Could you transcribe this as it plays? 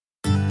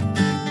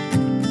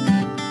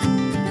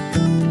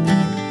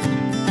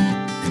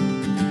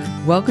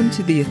Welcome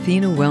to the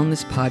Athena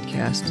Wellness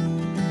Podcast,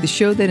 the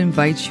show that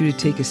invites you to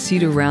take a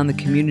seat around the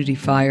community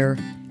fire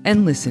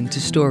and listen to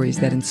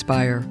stories that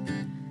inspire.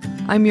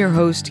 I'm your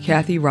host,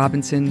 Kathy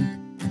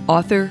Robinson,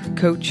 author,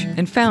 coach,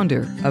 and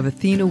founder of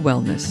Athena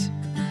Wellness,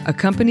 a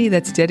company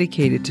that's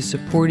dedicated to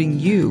supporting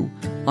you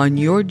on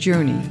your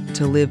journey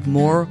to live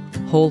more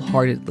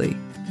wholeheartedly.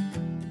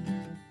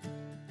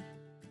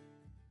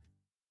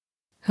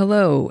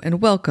 Hello,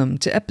 and welcome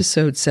to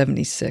episode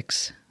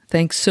 76.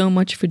 Thanks so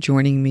much for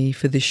joining me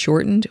for this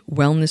shortened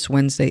Wellness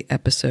Wednesday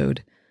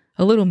episode,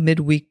 a little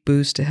midweek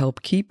boost to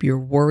help keep your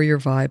warrior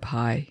vibe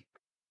high.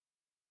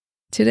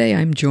 Today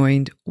I'm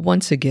joined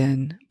once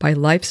again by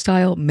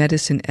lifestyle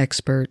medicine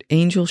expert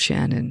Angel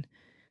Shannon,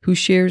 who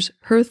shares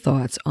her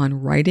thoughts on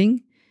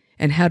writing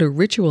and how to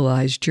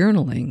ritualize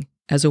journaling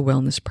as a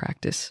wellness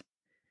practice.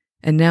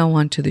 And now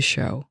on to the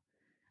show.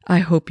 I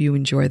hope you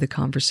enjoy the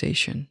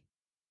conversation.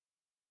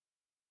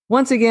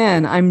 Once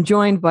again, I'm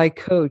joined by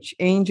Coach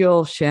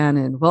Angel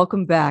Shannon.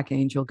 Welcome back,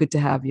 Angel. Good to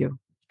have you.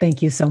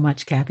 Thank you so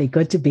much, Kathy.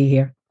 Good to be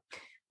here.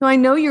 Now, I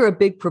know you're a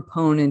big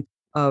proponent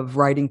of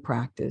writing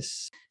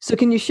practice. So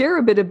can you share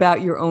a bit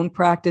about your own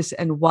practice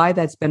and why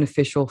that's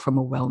beneficial from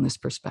a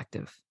wellness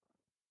perspective?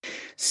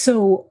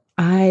 So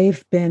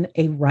I've been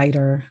a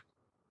writer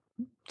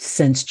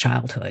since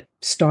childhood.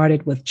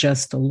 Started with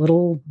just a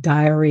little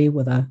diary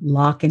with a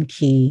lock and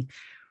key,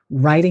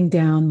 writing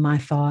down my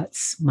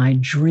thoughts, my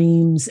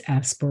dreams,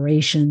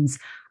 aspirations.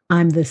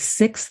 I'm the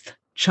sixth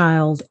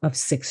child of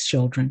six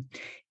children,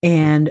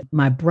 and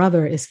my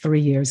brother is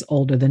 3 years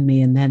older than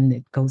me, and then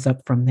it goes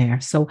up from there.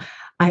 So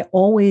I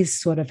always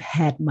sort of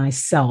had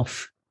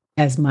myself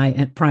as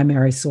my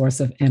primary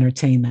source of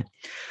entertainment.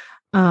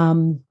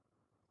 I'm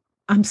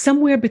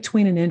somewhere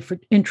between an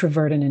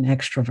introvert and an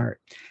extrovert.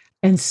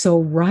 And so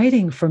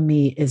writing for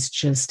me is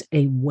just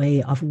a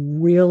way of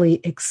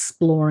really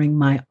exploring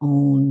my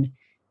own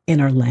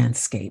inner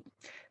landscape,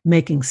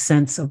 making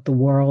sense of the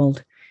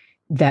world.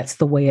 That's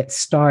the way it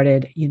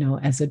started,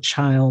 as a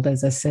child,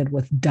 as I said,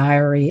 with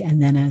diary.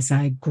 And then as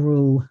I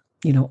grew,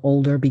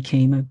 older,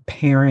 became a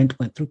parent,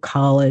 went through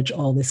college,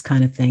 all this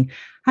kind of thing,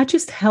 I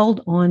just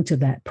held on to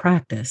that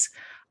practice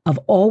of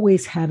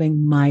always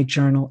having my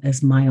journal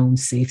as my own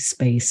safe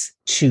space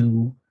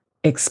to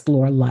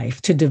explore life,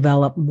 to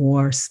develop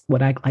more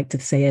what I like to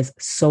say is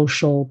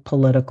social,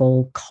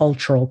 political,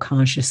 cultural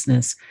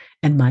consciousness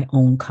and my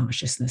own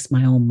consciousness,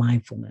 my own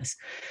mindfulness.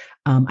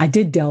 I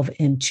did delve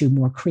into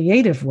more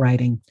creative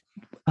writing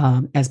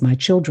as my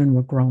children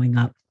were growing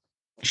up,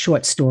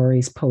 short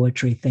stories,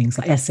 poetry, things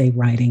like essay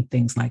writing,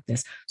 things like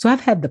this. So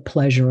I've had the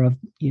pleasure of,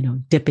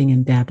 dipping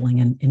and dabbling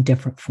in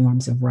different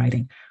forms of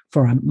writing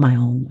for my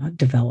own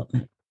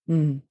development.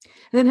 And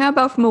then how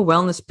about from a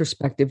wellness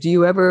perspective? Do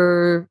you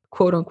ever,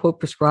 quote unquote,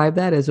 prescribe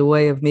that as a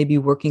way of maybe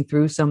working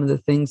through some of the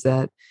things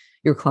that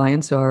your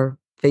clients are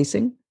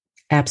facing?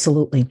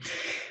 Absolutely.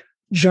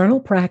 Journal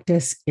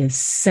practice is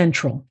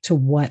central to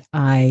what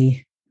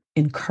I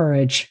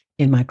encourage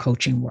in my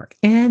coaching work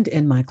and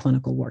in my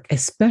clinical work,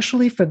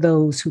 especially for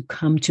those who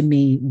come to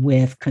me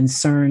with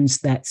concerns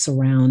that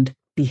surround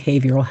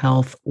behavioral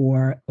health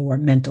or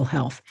mental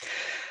health.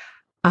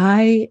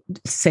 I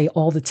say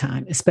all the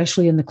time,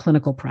 especially in the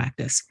clinical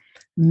practice,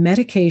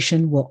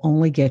 medication will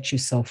only get you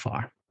so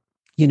far.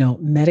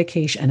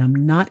 Medication, and I'm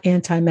not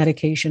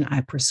anti-medication.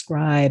 I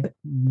prescribe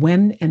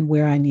when and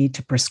where I need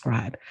to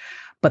prescribe.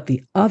 But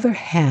the other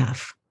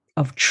half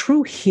of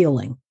true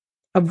healing,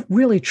 of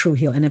really true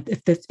healing,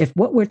 and if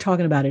what we're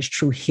talking about is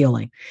true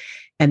healing,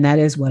 and that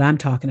is what I'm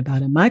talking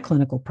about in my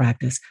clinical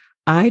practice,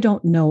 I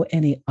don't know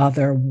any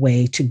other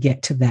way to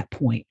get to that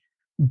point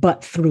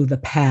but through the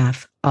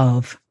path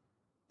of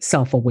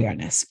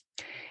self-awareness.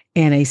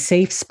 And a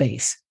safe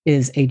space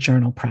is a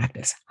journal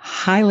practice.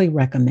 Highly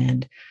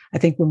recommend. I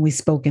think when we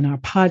spoke in our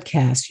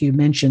podcast, you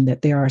mentioned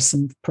that there are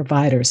some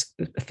providers,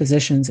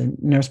 physicians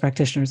and nurse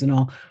practitioners and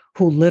all,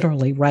 who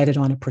literally write it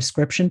on a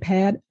prescription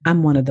pad.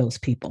 I'm one of those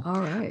people.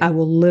 All right. I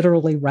will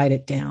literally write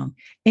it down.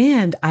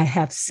 And I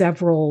have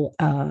several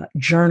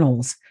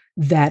journals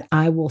that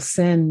I will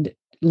send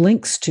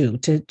links to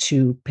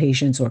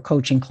patients or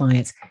coaching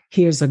clients.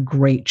 Here's a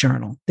great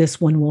journal.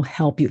 This one will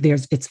help you.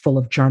 It's full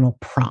of journal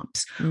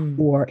prompts.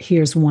 Or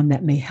here's one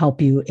that may help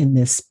you in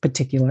this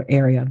particular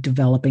area of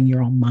developing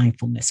your own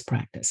mindfulness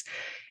practice.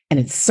 And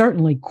it's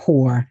certainly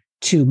core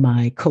to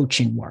my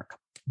coaching work,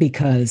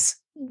 because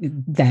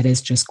that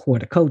is just core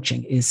to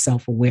coaching, is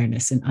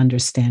self-awareness and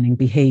understanding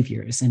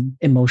behaviors and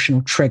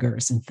emotional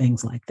triggers and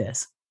things like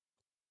this.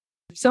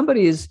 If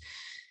somebody is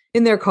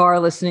in their car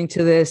listening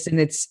to this and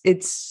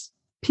it's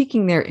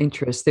piquing their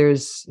interest,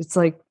 there's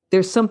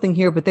something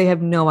here, but they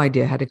have no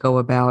idea how to go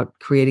about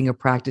creating a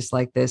practice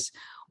like this.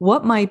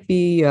 What might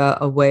be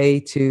a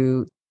way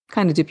to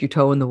kind of dip your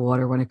toe in the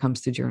water when it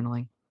comes to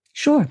journaling?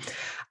 Sure.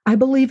 I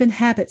believe in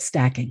habit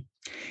stacking.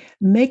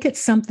 Make it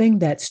something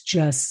that's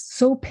just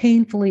so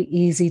painfully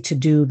easy to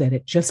do that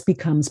it just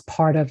becomes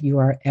part of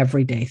your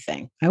everyday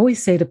thing. I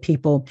always say to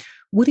people,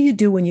 what do you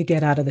do when you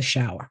get out of the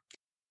shower?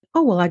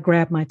 oh, well, I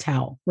grab my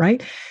towel,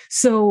 right?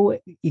 So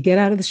you get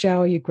out of the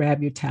shower, you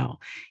grab your towel.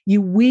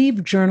 You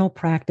weave journal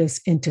practice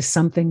into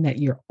something that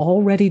you're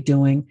already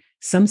doing,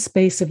 some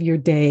space of your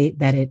day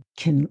that it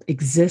can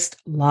exist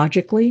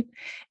logically,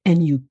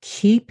 and you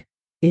keep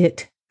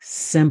it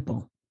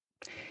simple.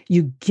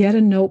 You get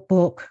a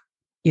notebook,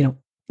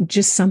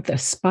 just something, a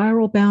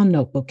spiral bound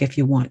notebook if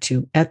you want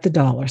to, at the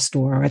dollar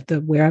store or at the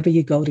wherever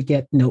you go to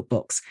get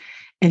notebooks.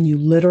 And you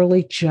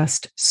literally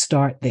just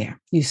start there.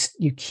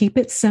 You keep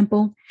it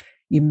simple,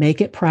 you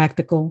make it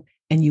practical,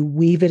 and you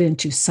weave it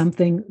into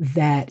something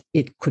that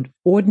it could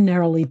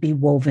ordinarily be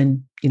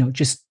woven,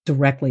 just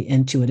directly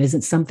into. It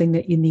isn't something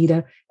that you need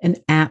an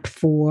app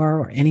for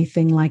or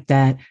anything like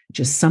that.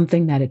 Just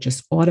something that it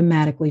just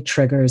automatically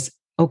triggers.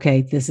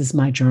 Okay, this is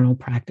my journal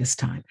practice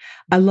time.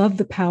 I love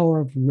the power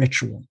of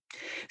ritual.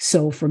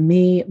 So for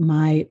me,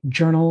 my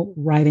journal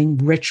writing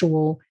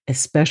ritual,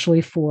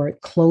 especially for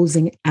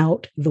closing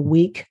out the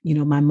week,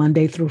 my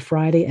Monday through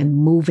Friday and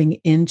moving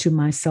into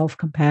my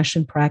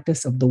self-compassion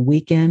practice of the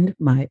weekend,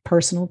 my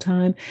personal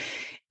time,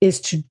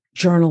 is to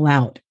journal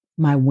out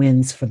my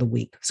wins for the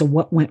week. So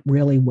what went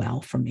really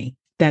well for me?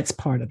 That's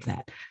part of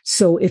that.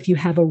 So if you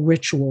have a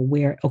ritual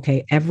where,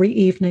 okay, every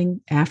evening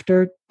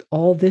after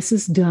all this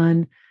is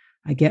done,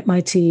 I get my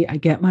tea, I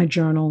get my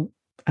journal,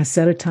 I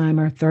set a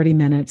timer, 30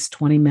 minutes,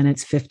 20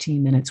 minutes,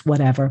 15 minutes,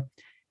 whatever.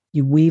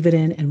 You weave it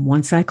in. And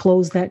once I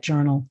close that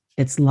journal,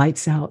 it's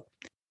lights out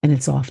and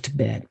it's off to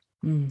bed.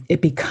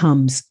 It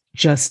becomes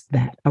just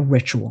that, a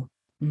ritual,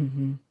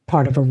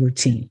 part of a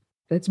routine.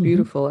 That's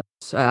beautiful.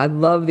 So I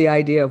love the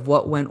idea of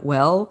what went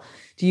well.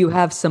 Do you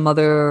have some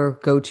other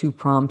go-to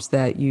prompts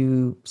that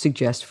you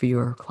suggest for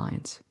your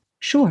clients?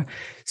 Sure.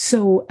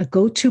 So a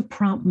go-to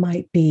prompt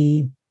might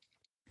be,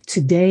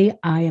 today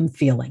I am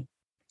feeling.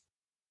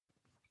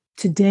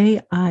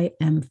 Today I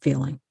am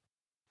feeling.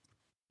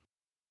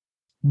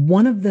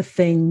 One of the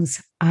things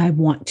I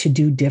want to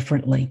do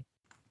differently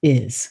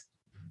is,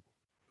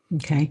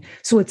 okay,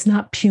 so it's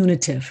not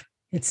punitive.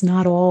 It's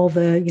not all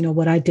the,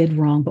 what I did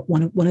wrong, but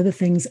one of the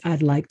things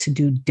I'd like to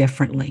do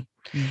differently.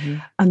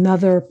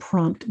 Another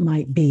prompt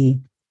might be,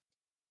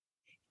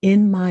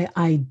 in my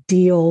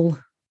ideal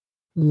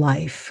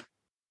life,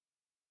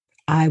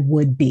 I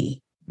would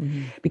be.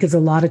 Because a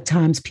lot of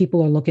times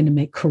people are looking to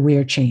make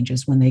career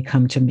changes when they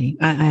come to me.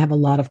 I have a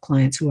lot of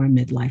clients who are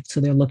midlife, so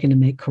they're looking to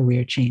make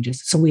career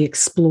changes. So we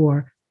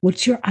explore,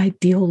 what's your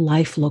ideal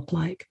life look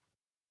like?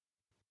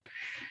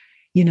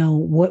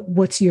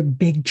 What's your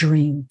big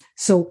dream?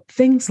 So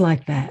things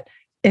like that.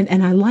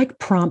 And I like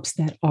prompts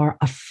that are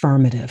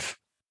affirmative,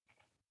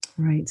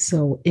 right?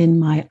 So in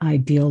my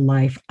ideal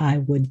life, I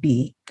would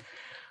be.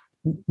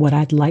 What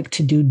I'd like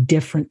to do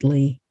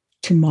differently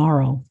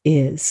tomorrow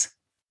is.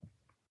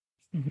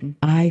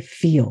 I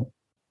feel.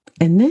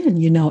 And then,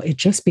 it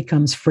just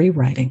becomes free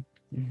writing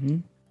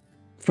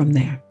from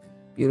there.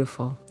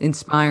 Beautiful.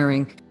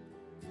 Inspiring.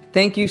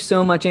 Thank you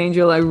so much,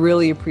 Angel. I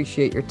really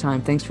appreciate your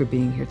time. Thanks for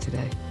being here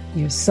today.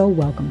 You're so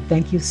welcome.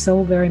 Thank you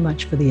so very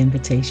much for the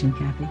invitation,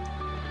 Kathy.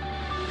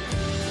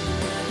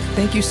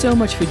 Thank you so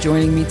much for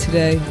joining me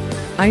today.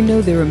 I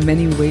know there are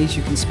many ways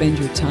you can spend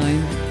your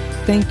time.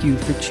 Thank you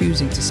for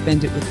choosing to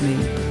spend it with me.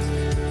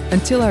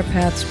 Until our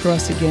paths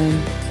cross again,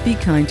 be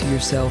kind to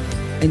yourself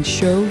and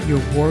show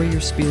your warrior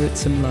spirit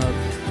some love.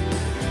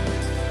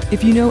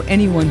 If you know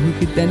anyone who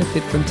could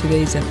benefit from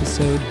today's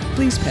episode,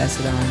 please pass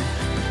it on.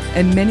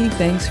 And many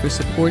thanks for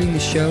supporting the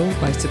show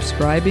by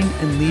subscribing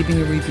and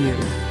leaving a review.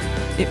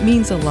 It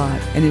means a lot,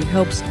 and it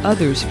helps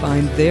others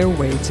find their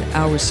way to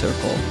our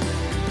circle.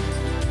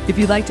 If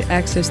you'd like to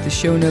access the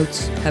show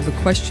notes, have a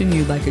question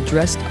you'd like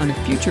addressed on a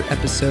future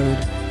episode,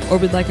 or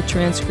would like a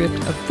transcript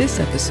of this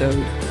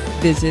episode,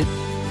 visit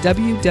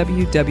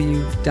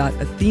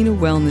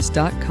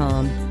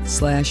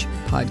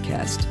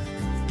www.athenawellness.com/podcast.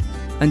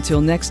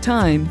 Until next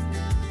time,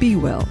 be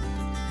well.